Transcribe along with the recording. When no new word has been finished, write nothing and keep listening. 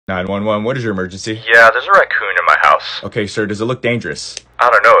911, what is your emergency? Yeah, there's a raccoon in my house. Okay, sir, does it look dangerous? I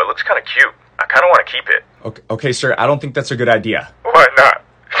don't know, it looks kind of cute. I kind of want to keep it. Okay, sir, I don't think that's a good idea. Why not?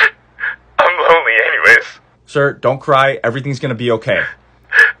 I'm lonely anyways. Sir, don't cry. Everything's gonna be okay.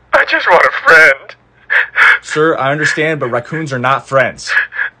 I just want a friend. Sir, I understand, but raccoons are not friends.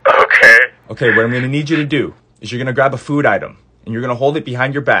 Okay. Okay, what I'm gonna need you to do is you're gonna grab a food item, and you're gonna hold it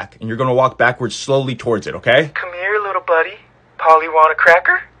behind your back, and you're gonna walk backwards slowly towards it, okay? Come here, little buddy. Polly want a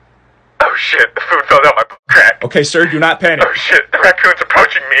cracker? Oh shit, the food fell down my crack. Okay, sir, do not panic. Oh shit, the raccoon's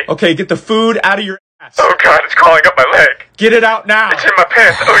approaching me. Okay, get the food out of your ass. Oh god, it's crawling up my leg. Get it out now. It's in my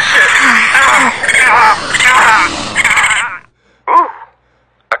pants. Oh shit. Ooh,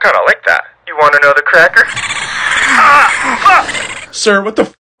 I kind of like that. You want another cracker? Sir, what the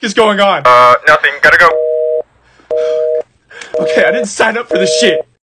f is going on? Nothing. Gotta go. Okay, I didn't sign up for this shit.